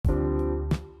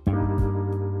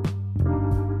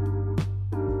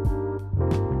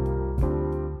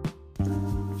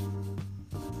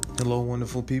Hello,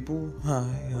 wonderful people. Hi,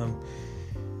 I'm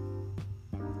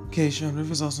Kayshawn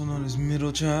Rivers, also known as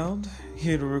Middle Child,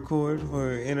 here to record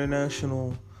for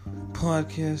International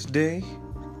Podcast Day.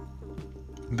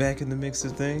 Back in the mix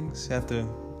of things after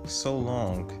so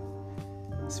long.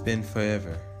 It's been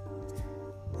forever.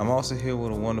 I'm also here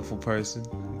with a wonderful person,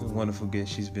 a wonderful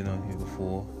guest. She's been on here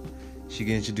before. She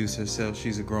can introduce herself.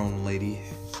 She's a grown lady,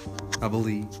 I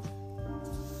believe.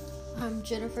 I'm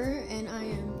Jennifer, and I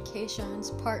am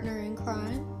Kayshawn's partner in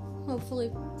crime.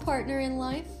 Hopefully, partner in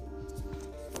life.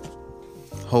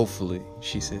 Hopefully,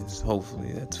 she says.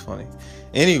 Hopefully, that's funny.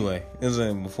 Anyway,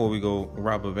 before we go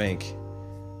rob a bank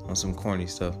on some corny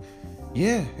stuff.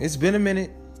 Yeah, it's been a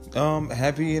minute.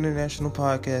 Happy International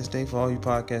Podcast Day for all you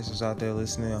podcasters out there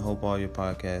listening. I hope all your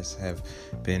podcasts have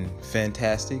been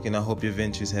fantastic, and I hope your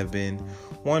ventures have been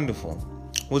wonderful.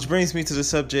 Which brings me to the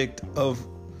subject of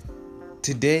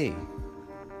today.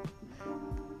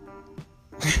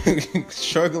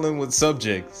 Struggling with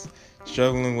subjects,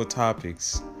 struggling with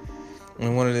topics.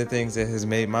 And one of the things that has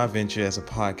made my venture as a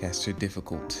podcaster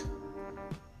difficult.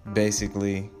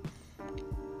 Basically,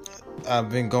 I've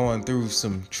been going through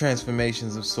some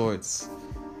transformations of sorts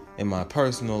in my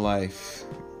personal life.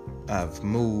 I've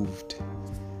moved.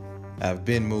 I've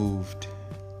been moved.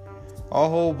 A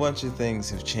whole bunch of things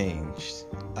have changed.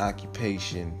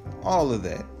 Occupation, all of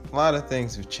that. A lot of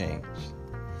things have changed.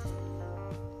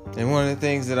 And one of the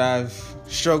things that I've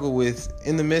struggled with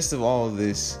in the midst of all of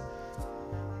this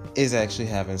is actually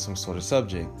having some sort of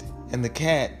subject. And the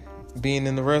cat being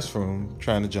in the restroom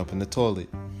trying to jump in the toilet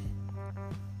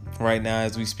right now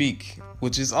as we speak,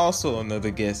 which is also another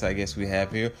guest I guess we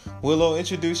have here. Willow,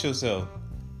 introduce yourself.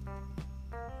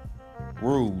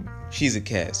 Rude. She's a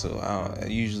cat, so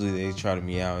usually they try to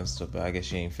meow and stuff, but I guess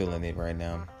she ain't feeling it right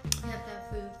now. You have to have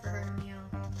food for her to meow.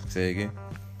 Say again?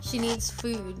 She needs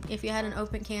food. If you had an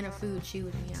open can of food, she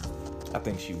would meow. I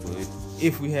think she would.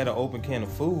 If we had an open can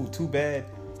of food, too bad.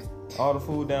 All the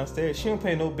food downstairs. She don't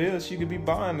pay no bills. She could be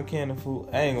buying a can of food.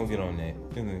 I ain't gonna get on that.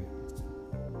 I'm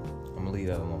gonna leave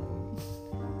that alone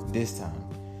this time.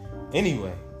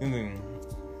 Anyway,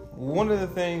 one of the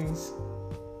things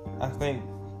I think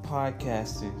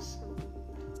podcasters,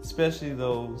 especially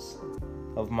those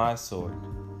of my sort,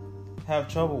 have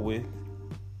trouble with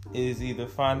is either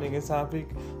finding a topic,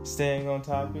 staying on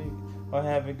topic, or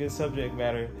having good subject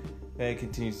matter that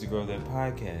continues to grow their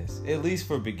podcast, at least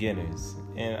for beginners.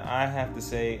 And I have to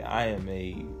say I am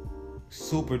a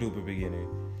super duper beginner.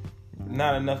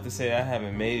 Not enough to say I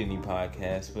haven't made any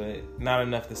podcasts, but not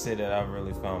enough to say that I've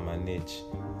really found my niche.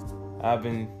 I've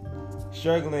been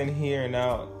struggling here and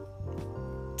out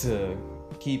to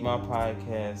keep my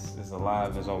podcast as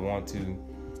alive as I want to,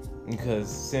 because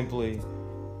simply,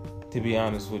 to be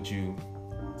honest with you,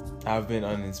 I've been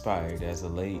uninspired as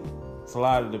of late. It's a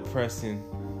lot of depressing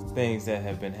things that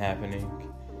have been happening,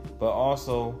 but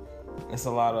also it's a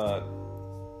lot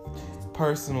of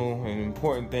personal and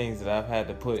important things that I've had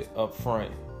to put up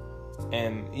front.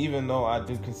 And even though I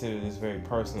do consider this very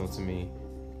personal to me,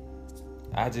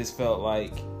 I just felt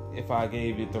like if I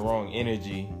gave it the wrong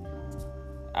energy,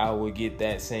 I would get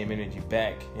that same energy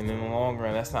back. And in the long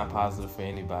run, that's not positive for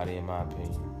anybody, in my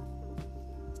opinion.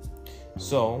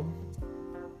 So,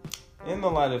 in the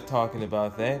light of talking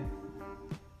about that,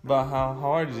 about how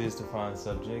hard it is to find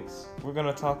subjects, we're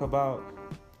going to talk about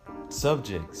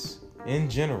subjects in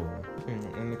general,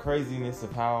 and the craziness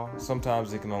of how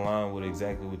sometimes it can align with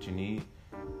exactly what you need,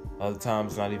 other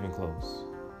times not even close.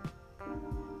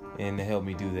 And to help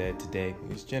me do that today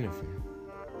is Jennifer.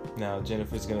 Now,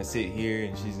 Jennifer's going to sit here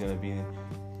and she's going to be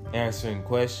answering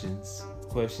questions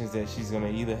that she's going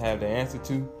to either have the answer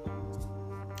to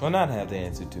or not have the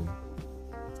answer to,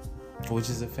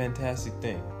 which is a fantastic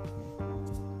thing,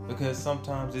 because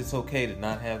sometimes it's okay to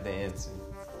not have the answer.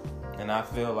 And I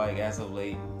feel like as of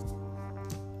late,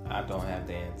 I don't have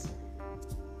the answer.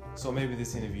 So maybe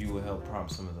this interview will help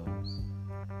prompt some of those.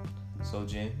 So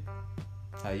Jen,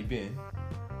 how you been?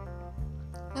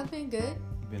 I've been good.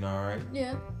 Been alright?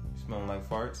 Yeah. You smelling like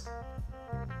farts?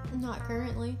 Not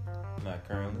currently. Not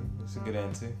currently. That's a good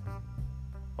answer.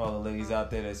 All the ladies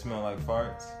out there that smell like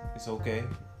farts, it's okay.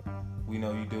 We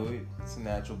know you do it. It's a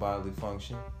natural bodily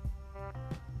function.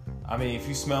 I mean, if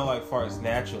you smell like farts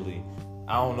naturally,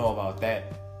 I don't know about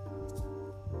that.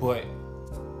 But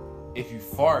if you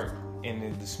fart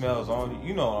and the smell's on you,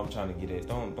 you know what I'm trying to get at.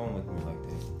 Don't look at me like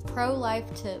that.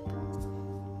 Pro-life tip.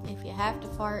 If you have to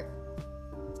fart.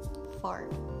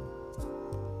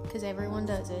 Because everyone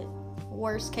does it.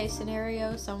 Worst case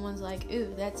scenario, someone's like,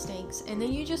 ooh, that stinks. And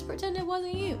then you just pretend it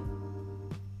wasn't you.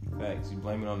 Facts. You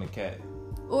blame it on the cat.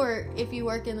 Or if you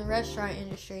work in the restaurant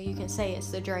industry, you can say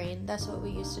it's the drain. That's what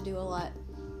we used to do a lot.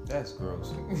 That's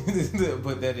gross.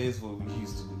 But that is what we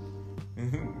used to do.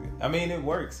 I mean, it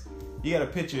works. You got a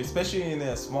picture, especially in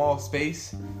a small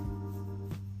space.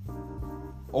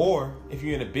 Or if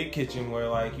you're in a big kitchen where,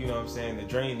 like, you know what I'm saying, the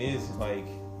drain is, like,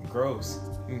 gross.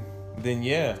 Then,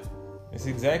 yeah, it's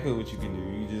exactly what you can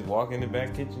do. You just walk in the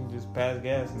back kitchen, just pass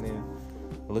gas, and then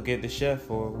look at the chef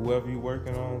or whoever you're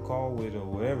working on call with or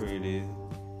whatever it is,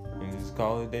 and just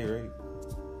call it a day rate.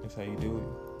 That's how you do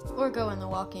it. Or go in the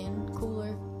walk-in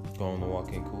cooler. Go in the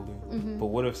walk-in cooler. Mm-hmm. But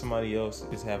what if somebody else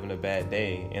is having a bad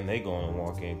day and they go in the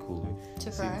walk-in cooler?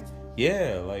 To cry?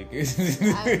 Yeah, like,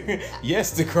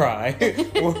 yes, to cry.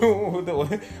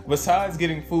 Besides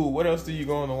getting food, what else do you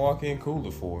go in the walk-in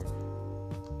cooler for?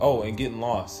 Oh, and getting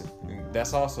lost.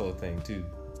 That's also a thing, too.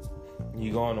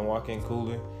 You go in the walk-in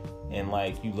cooler and,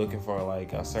 like, you looking for,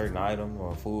 like, a certain item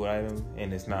or a food item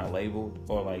and it's not labeled,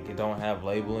 or, like, it don't have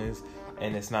labelings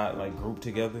and it's not, like, grouped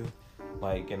together,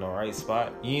 like, in the right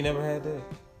spot. You ain't never had that?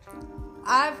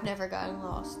 I've never gotten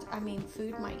lost. I mean,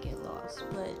 food might get lost,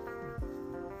 but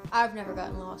I've never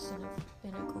gotten lost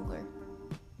in a cooler.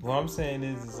 What I'm saying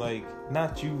is like,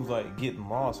 not you, like, getting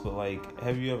lost, but, like,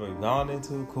 have you ever gone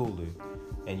into a cooler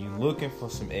and you looking for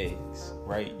some eggs,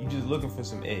 right? You just looking for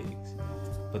some eggs,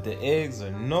 but the eggs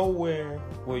are nowhere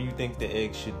where you think the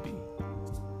eggs should be.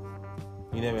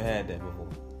 You never had that before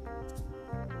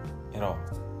at all?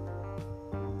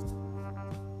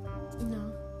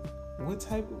 No. What?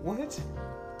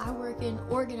 I work in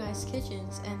organized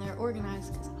kitchens, and they're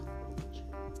organized because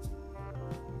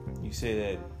You say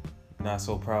that not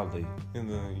so proudly.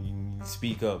 You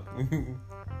speak up.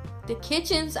 the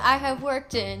kitchens I have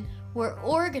worked in were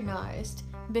organized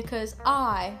because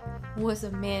I was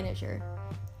a manager.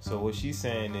 So what she's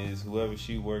saying is whoever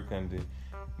she worked under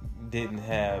didn't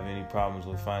have any problems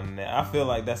with finding that. I feel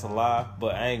like that's a lie,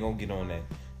 but I ain't gonna get on that.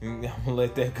 I'm gonna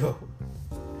let that go.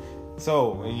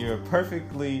 So, in your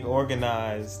perfectly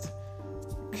organized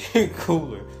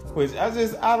cooler, which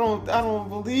I don't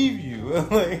believe you.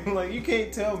 like you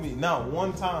can't tell me not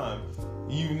one time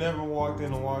you never walked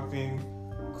in a walk-in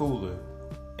cooler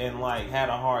and, like, had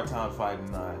a hard time fighting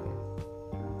an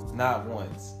item. Not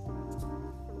once.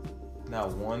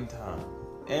 Not one time.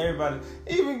 Everybody,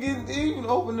 even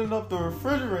opening up the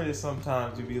refrigerator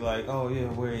sometimes, to be like, oh yeah,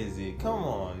 where is it? Come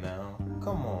on now.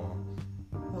 Come on.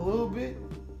 A little bit.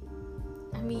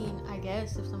 I mean, I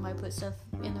guess if somebody put stuff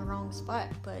in the wrong spot,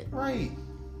 but... Right.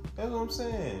 That's what I'm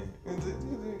saying.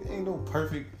 Ain't no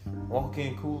perfect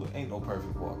walk-in cooler. Ain't no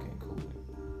perfect walk-in cooler.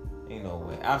 Ain't no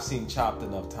way. I've seen Chopped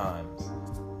enough times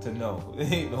to know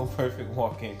there ain't no perfect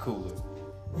walk-in cooler.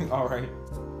 Alright?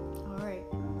 Alright.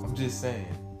 I'm just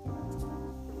saying.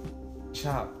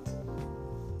 Chopped.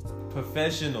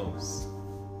 Professionals.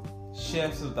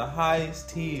 Chefs of the highest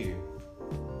tier.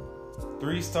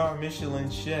 3-star Michelin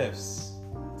chefs.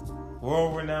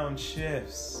 World-renowned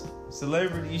chefs.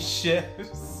 Celebrity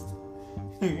chefs.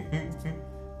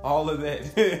 All of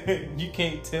that. You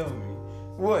can't tell me.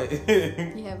 What?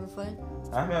 You having fun?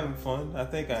 I'm having fun. I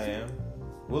think I am.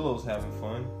 Willow's having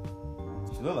fun.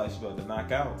 She look like she's about to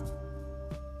knock out.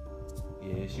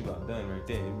 Yeah, she about done right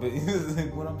there. But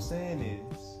what I'm saying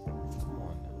is, come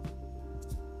on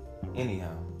now.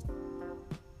 Anyhow,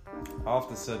 off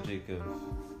the subject of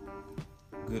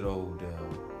good old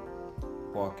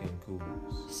walk-in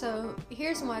coolers. So,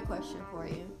 here's my question for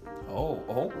you.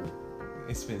 Oh,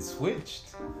 it's been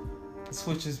switched. The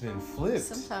switch has been flipped.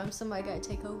 Sometimes somebody gotta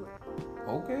take over.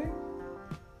 Okay.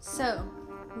 So,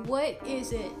 what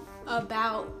is it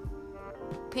about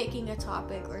picking a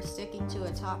topic or sticking to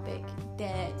a topic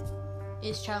that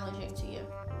is challenging to you?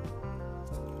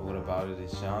 What about it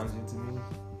is challenging to me?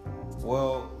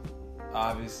 Well,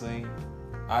 obviously,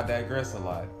 I digress a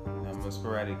lot. I'm a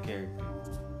sporadic character.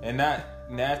 And not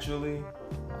naturally,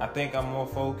 I think I'm more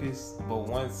focused, but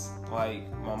once, like,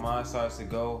 my mind starts to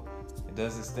go, it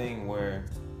does this thing where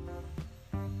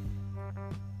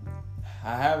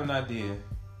I have an idea,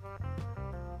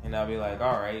 and I'll be like,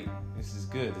 alright, this is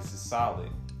good, this is solid.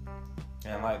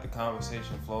 And, like, the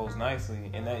conversation flows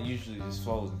nicely, and that usually just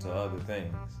flows into other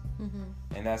things. Mm-hmm.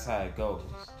 And that's how it goes.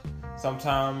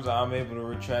 Sometimes I'm able to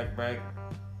retract back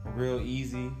real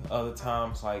easy. Other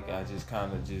times, like, I just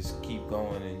kind of just keep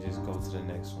going and just go to the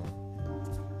next one.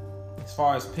 As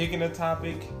far as picking a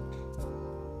topic,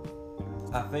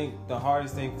 I think the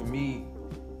hardest thing for me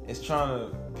is trying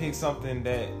to pick something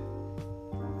that,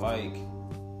 like,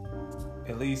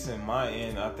 at least in my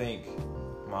end, I think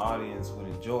my audience would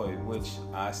enjoy, which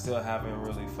I still haven't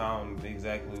really found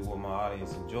exactly what my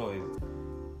audience enjoys.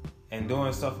 And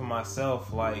doing stuff for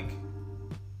myself, like,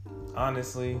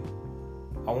 honestly,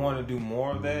 I want to do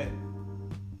more of that.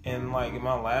 And, like, in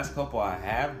my last couple, I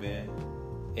have been.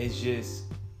 it's just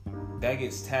that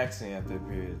gets taxing after a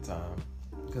period of time,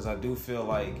 because I do feel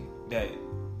like that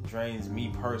drains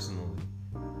me personally,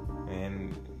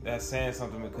 and that's saying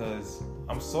something because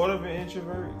I'm sort of an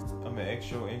introvert. I'm an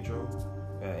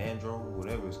andro,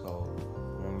 whatever it's called.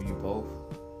 When you both,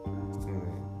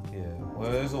 yeah.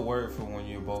 Well, there's a word for when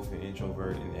you're both an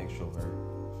introvert and extrovert.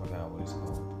 I forgot what it's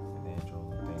called. An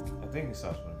andro, I think it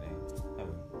starts with a name. I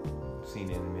haven't seen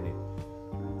it in a minute,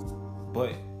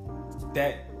 but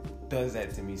that does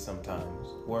that to me sometimes.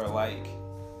 Where like,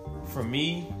 for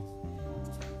me,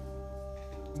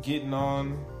 getting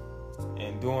on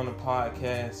and doing a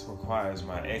podcast requires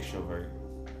my extrovert,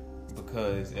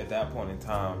 because at that point in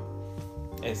time,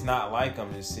 it's not like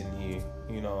I'm just sitting here,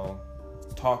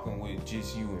 talking with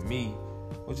just you and me,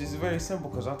 which is very simple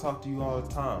because I talk to you all the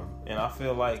time. And I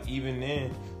feel like even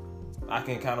then, I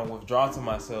can kind of withdraw to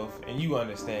myself, and you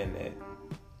understand that.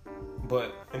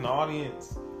 But in the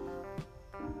audience,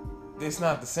 it's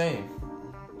not the same.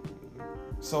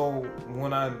 So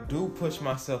when I do push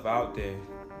myself out there,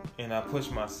 and I push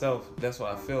myself, that's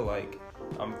what I feel like.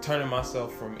 I'm turning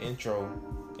myself from intro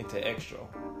into extra,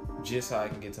 just so I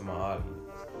can get to my audience.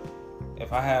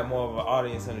 If I had more of an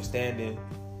audience understanding,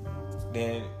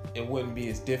 then it wouldn't be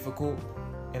as difficult,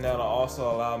 and that'll also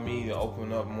allow me to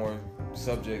open up more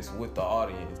subjects with the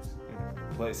audience.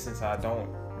 But since I don't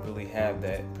really have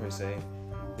that per se,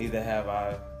 neither have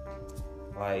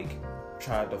I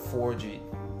tried to forge it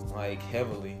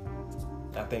heavily.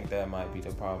 I think that might be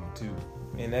the problem too.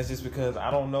 And that's just because I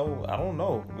don't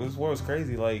know. This world's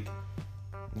crazy.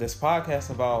 This podcast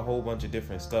about a whole bunch of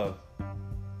different stuff.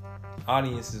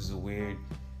 Audiences are weird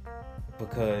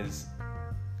because,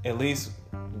 at least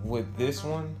with this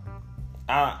one,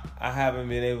 I haven't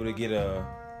been able to get a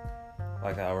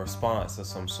response of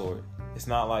some sort. It's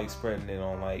not like spreading it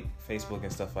on Facebook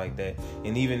and stuff like that.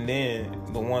 And even then,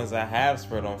 the ones I have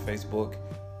spread on Facebook,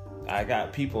 I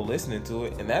got people listening to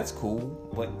it, and that's cool,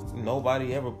 but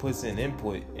nobody ever puts in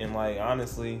input. And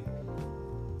honestly,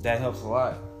 that helps a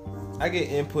lot. I get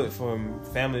input from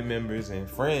family members and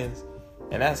friends,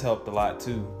 and that's helped a lot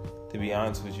too, to be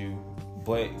honest with you.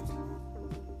 But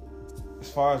as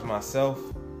far as myself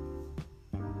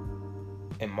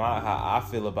and how I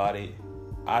feel about it,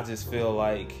 I just feel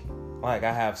like I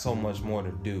have so much more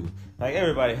to do.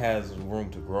 Everybody has room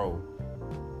to grow.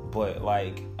 But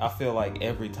I feel like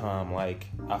every time, I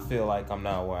feel like I'm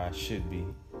not where I should be.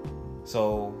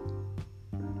 So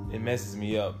it messes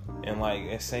me up. And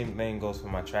the same thing goes for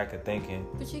my track of thinking.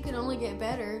 But you can only get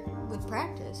better with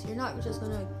practice. You're not just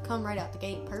gonna come right out the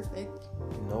gate perfect.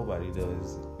 Nobody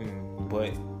does.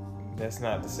 But that's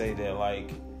not to say that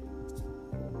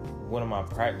what am I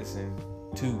practicing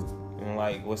to? And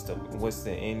what's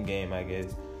the end game, I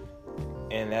guess.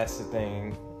 And that's the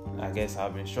thing I guess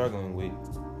I've been struggling with.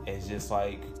 It's just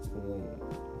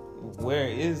where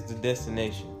is the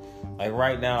destination?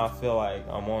 Right now I feel like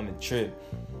I'm on a trip,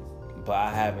 but I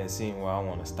haven't seen where I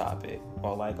want to stop at.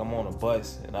 Or I'm on a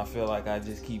bus and I feel like I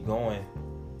just keep going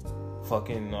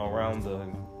fucking around the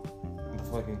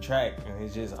fucking track, and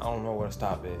it's just I don't know where to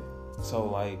stop at.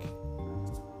 So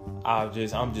I'm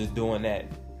just doing that.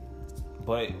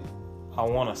 But I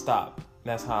want to stop.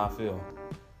 That's how I feel.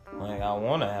 I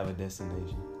want to have a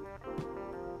destination.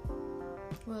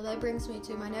 Well, that brings me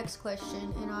to my next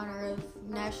question in honor of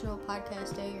National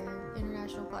Podcast Day or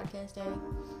International Podcast Day.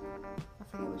 I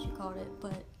forget what you called it,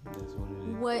 but that's what it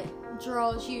is. What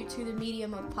draws you to the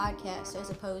medium of podcast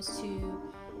as opposed to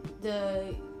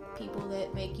the people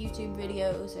that make YouTube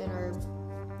videos and are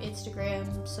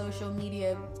Instagram, social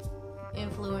media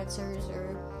influencers,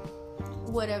 or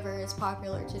whatever is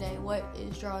popular today? What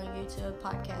is drawing you to a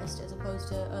podcast as opposed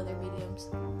to other mediums?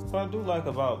 What I do like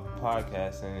about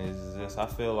podcasting is this: I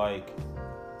feel like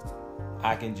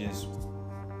I can just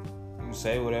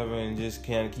say whatever and just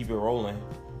kind of keep it rolling.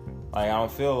 I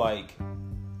don't feel like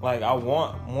I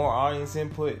want more audience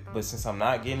input, but since I'm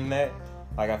not getting that,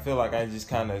 I feel like I just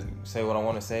kind of say what I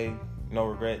want to say. No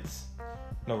regrets.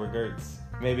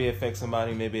 Maybe it affects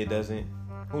somebody, maybe it doesn't.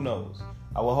 Who knows?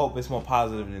 I will hope it's more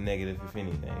positive than negative, if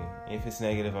anything. If it's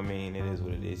negative, it is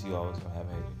what it is. You always gonna have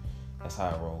haters. That's how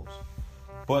it rolls.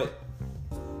 But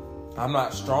I'm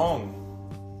not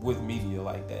strong with media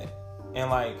like that.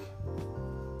 And I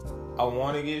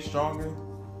want to get stronger,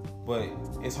 but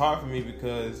it's hard for me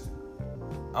because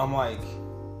I'm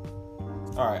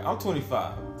alright, I'm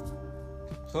 25.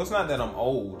 So it's not that I'm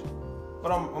old,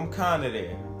 but I'm kind of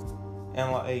there. And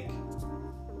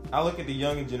I look at the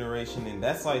younger generation, and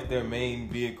that's their main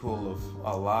vehicle of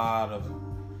a lot of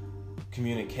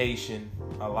communication,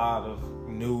 a lot of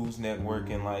news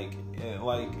networking.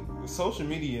 Social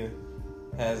media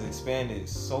has expanded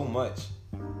so much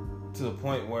to the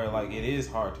point where like it is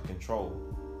hard to control.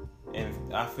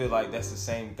 And I feel like that's the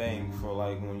same thing for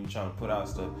like when you're trying to put out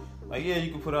stuff. Like, yeah,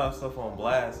 you can put out stuff on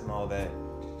blast and all that,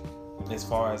 as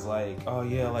far as like, oh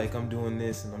yeah, like I'm doing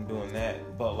this and I'm doing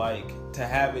that. But like to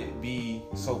have it be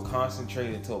so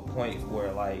concentrated to a point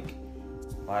where like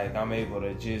I'm able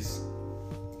to just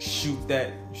shoot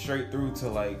that straight through to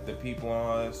like the people and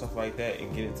all that stuff like that,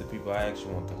 and get it to people I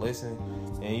actually want to listen,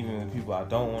 and even the people I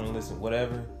don't want to listen,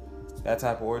 whatever, that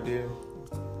type of ordeal.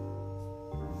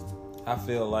 I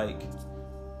feel like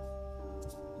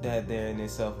that there in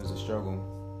itself is a struggle.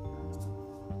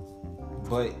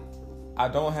 But I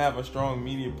don't have a strong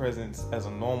media presence as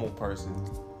a normal person,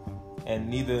 and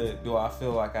neither do I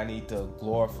feel like I need to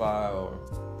glorify or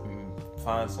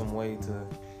find some way to.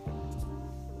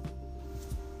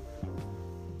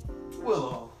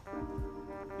 Willow,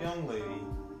 young lady,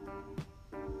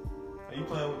 are you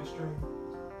playing with the string?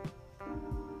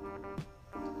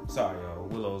 Sorry, y'all.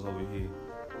 Willow's over here.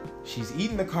 She's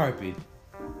eating the carpet.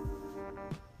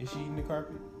 Is she eating the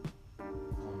carpet? I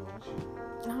don't know. Is she?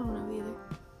 I don't know either.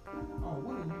 Oh,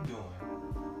 what are you doing?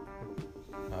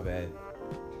 My bad.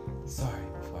 Sorry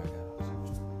before I got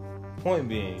off. Point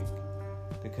being,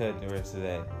 to cut the rest of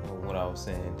that, or what I was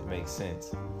saying to make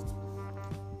sense,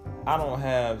 I don't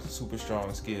have super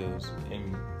strong skills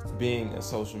in being a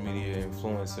social media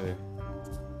influencer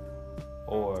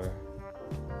or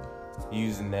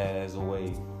using that as a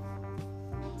way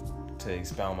to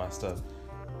expound my stuff,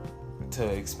 to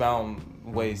expound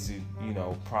ways to, you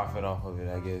know, profit off of it,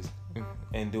 I guess,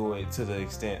 and do it to the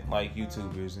extent like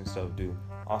YouTubers and stuff do.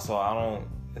 Also, I don't,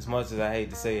 as much as I hate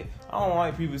to say it, I don't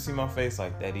like people to see my face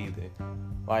like that either.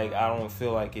 Like, I don't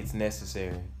feel like it's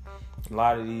necessary. A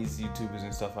lot of these YouTubers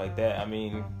and stuff like that, I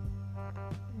mean,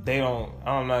 they don't,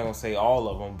 I'm not gonna say all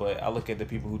of them, but I look at the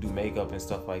people who do makeup and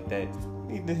stuff like that,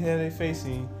 need to have their face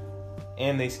seen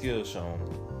and their skills shown.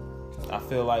 I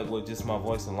feel like with just my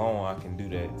voice alone, I can do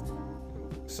that.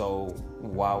 So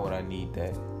why would I need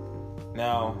that?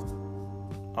 Now,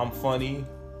 I'm funny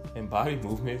in body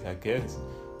movements, I guess.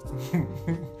 I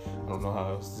don't know how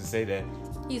else to say that.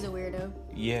 He's a weirdo.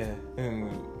 Yeah,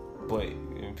 but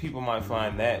people might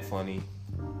find that funny,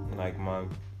 like my,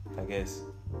 I guess,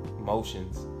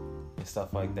 motions and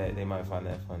stuff like that. They might find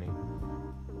that funny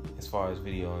as far as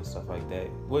video and stuff like that,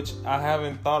 which I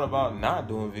haven't thought about not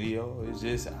doing video. It's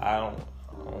just I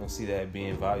don't see that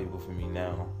being valuable for me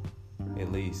now.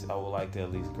 At least I would like to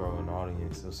at least grow an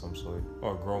audience of some sort,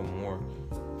 or grow more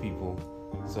people,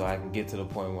 so I can get to the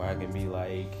point where I can be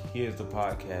like, here's the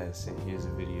podcast and here's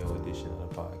a video edition of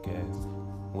the podcast.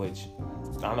 Which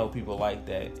I know people like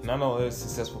that, and I know there's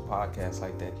successful podcasts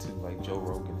like that too, like Joe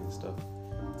Rogan and stuff.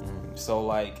 So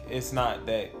like, it's not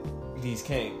that these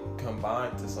can't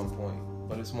combine to some point,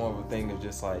 but it's more of a thing of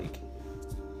just like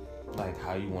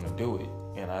how you want to do it.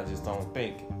 And I just don't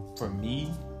think, for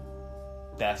me,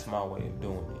 that's my way of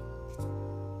doing it.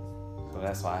 So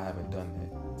that's why I haven't done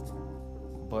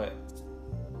that. But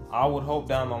I would hope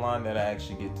down the line that I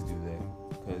actually get to do that,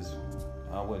 because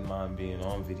I wouldn't mind being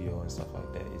on video and stuff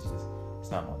like that. It's just,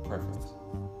 it's not my preference.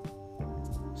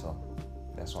 So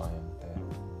that's why I am with that.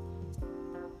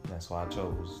 That's why I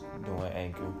chose doing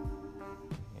Anchor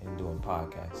and doing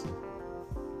podcasting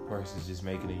versus just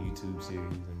making a YouTube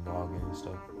series and blogging and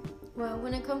stuff. Well,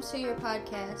 when it comes to your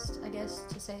podcast, I guess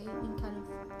to say, and kind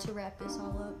of to wrap this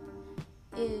all up,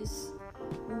 is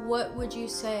what would you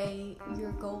say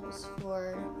your goals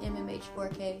for MMH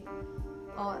 4K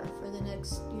are for the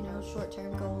next,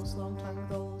 short-term goals, long-term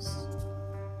goals?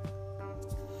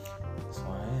 That's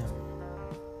who I am.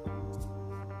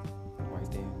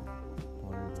 Right there.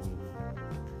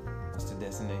 What's the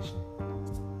destination?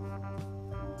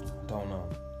 Don't know.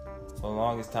 For the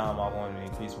longest time, I wanted to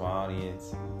increase my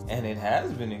audience, and it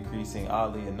has been increasing,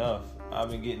 oddly enough. I've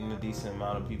been getting a decent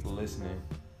amount of people listening,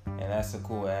 and that's a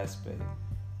cool aspect.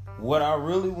 What I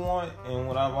really want, and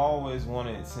what I've always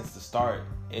wanted since the start,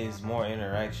 is more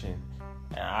interaction.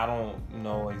 And I don't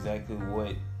know exactly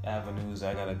what avenues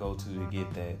I gotta go to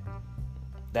get that.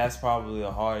 That's probably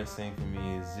the hardest thing for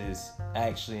me, is just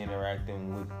actually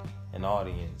interacting with an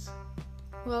audience.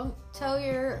 Well, tell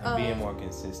your... being more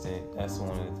consistent. That's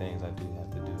one of the things I do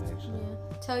have to do, actually.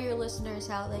 Yeah. Tell your listeners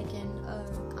how they can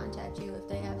contact you if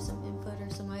they have some input or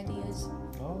some ideas.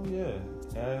 Oh, yeah.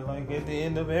 Like at the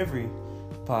end of every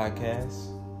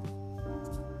podcast.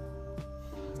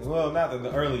 Well, not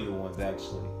the earlier ones,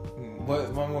 actually.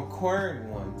 But my more current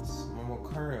ones.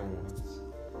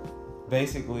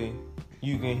 Basically,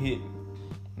 you can hit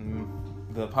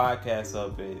the podcast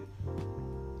up at...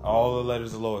 all the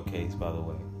letters are lowercase, by the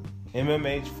way.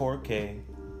 MMH4K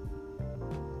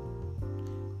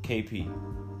KP.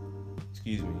 Just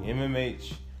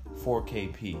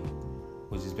MMH4KP,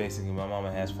 which is basically My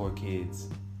Mama Has 4 Kids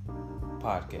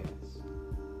podcast.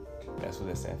 That's what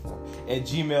that stands for. At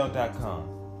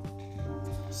gmail.com.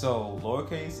 So,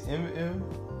 lowercase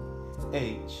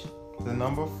MMH, the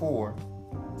number 4,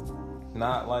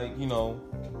 not like,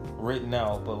 written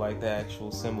out, but like the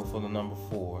actual symbol for the number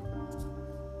 4.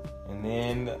 And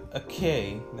then a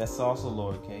K, that's also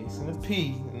lowercase, and a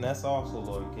P, and that's also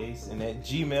lowercase, and at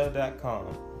gmail.com.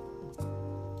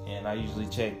 And I usually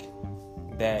check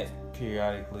that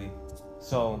periodically.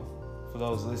 So, for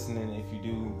those listening, if you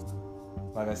do,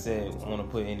 like I said, want to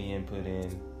put any input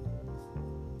in,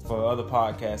 for other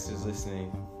podcasters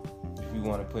listening, if you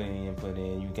want to put any input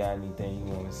in, you got anything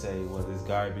you want to say, whether it's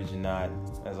garbage or not,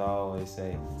 as I always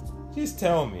say, just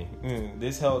tell me.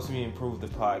 This helps me improve the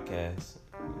podcast.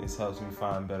 This helps me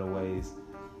find better ways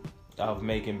of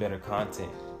making better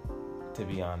content, to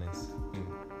be honest.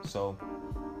 So,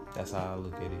 that's how I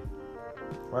look at it.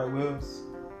 Right, Wills?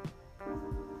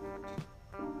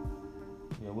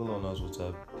 Yeah, Willow knows what's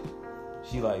up.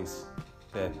 She likes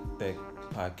that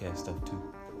podcast stuff too.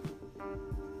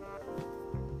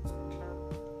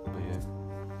 But yeah,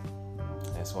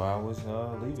 that's why I was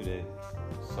leave it at.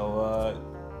 So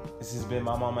this has been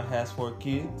My Mama Has 4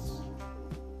 Kids.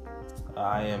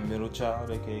 I am Middle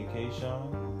Child, aka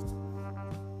K-Sean.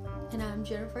 And I'm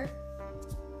Jennifer.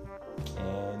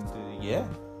 And yeah,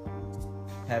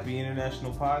 happy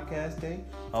International Podcast Day.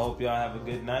 I hope y'all have a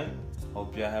good night.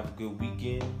 Hope y'all have a good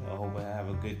weekend. I hope I have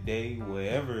a good day,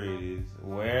 wherever it is,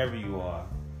 wherever you are.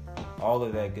 All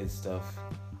of that good stuff.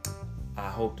 I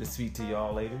hope to speak to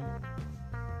y'all later.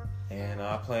 And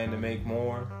I plan to make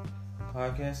more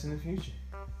podcasts in the future.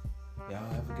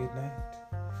 Y'all have a good night.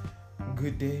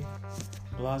 Good day.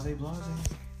 Blase, blase.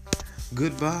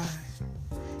 Goodbye.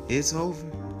 It's over.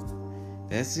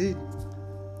 That's it.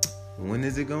 When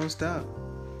is it gonna stop?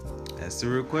 That's the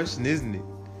real question, isn't it?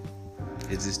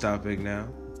 Is it stopping now?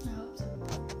 I hope so.